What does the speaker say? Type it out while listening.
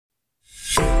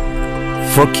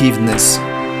Forgiveness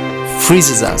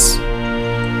frees us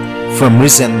from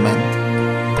resentment.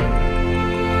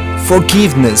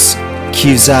 Forgiveness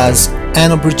gives us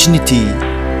an opportunity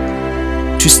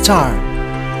to start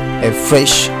a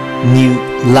fresh new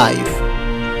life.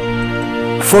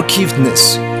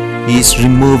 Forgiveness is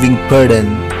removing burden.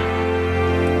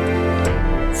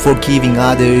 Forgiving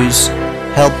others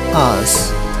help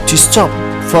us to stop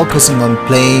focusing on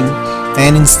blame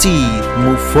and instead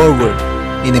move forward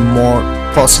in a more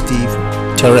positive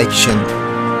direction.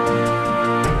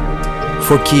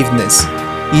 Forgiveness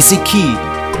is a key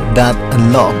that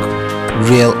unlocks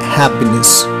real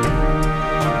happiness.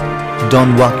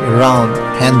 Don't walk around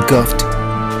handcuffed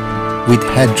with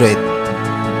hatred.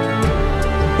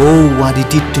 Oh, what he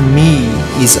did to me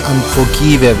is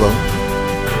unforgivable.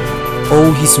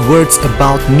 Oh, his words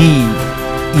about me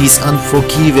is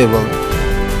unforgivable.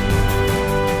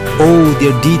 Oh,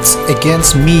 their deeds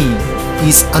against me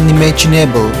is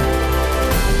unimaginable.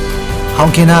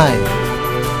 How can I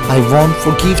won't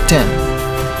forgive them.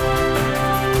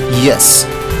 Yes,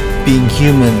 being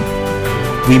human,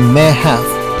 we may have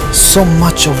so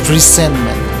much of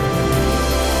resentment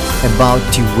about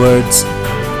the words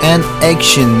and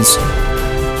actions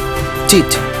did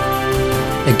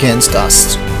against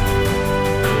us.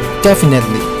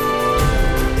 Definitely,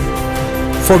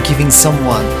 forgiving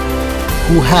someone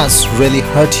who has really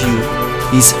hurt you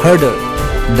is harder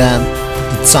than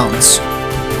it sounds.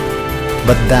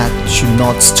 But that should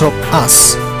not stop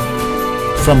us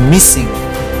from missing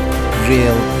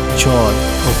real joy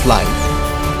of life.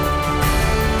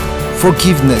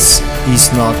 Forgiveness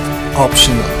is not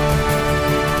optional.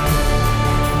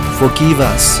 Forgive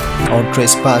us our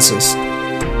trespasses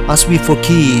as we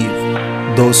forgive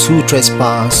those who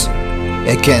trespass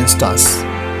against us.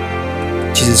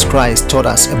 Jesus Christ taught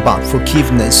us about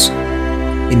forgiveness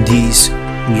in this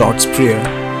Lord's Prayer.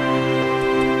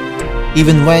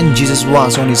 Even when Jesus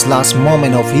was on his last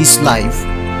moment of his life,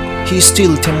 he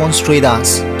still demonstrated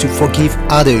us to forgive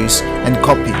others and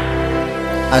copy.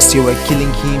 As they were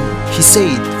killing him, he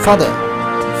said, "Father,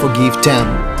 forgive them,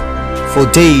 for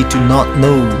they do not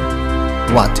know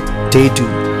what they do."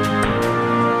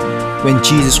 When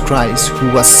Jesus Christ, who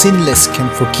was sinless, can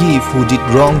forgive who did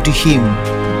wrong to him,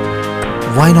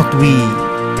 why not we,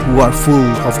 who are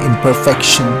full of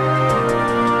imperfection,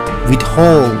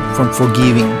 withhold from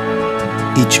forgiving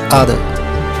each other?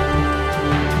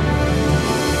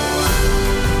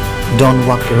 Don't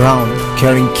walk around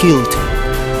carrying guilt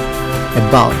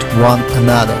about one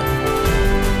another.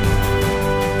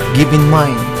 Keep in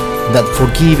mind that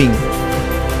forgiving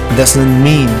doesn't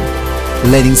mean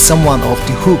letting someone off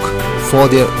the hook for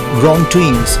their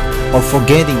wrongdoings or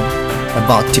forgetting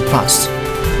about the past.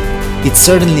 It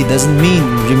certainly doesn't mean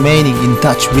remaining in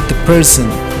touch with the person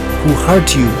who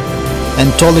hurt you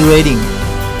and tolerating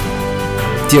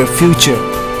their future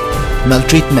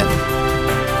maltreatment.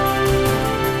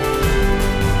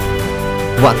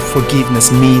 What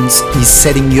forgiveness means is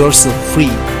setting yourself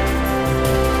free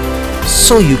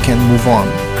so you can move on.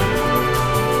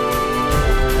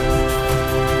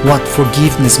 What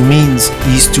forgiveness means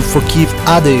is to forgive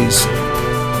others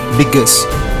because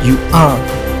you are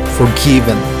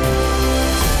forgiven.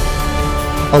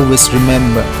 Always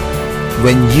remember,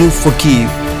 when you forgive,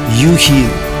 you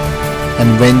heal,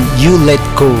 and when you let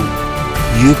go,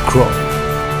 you grow.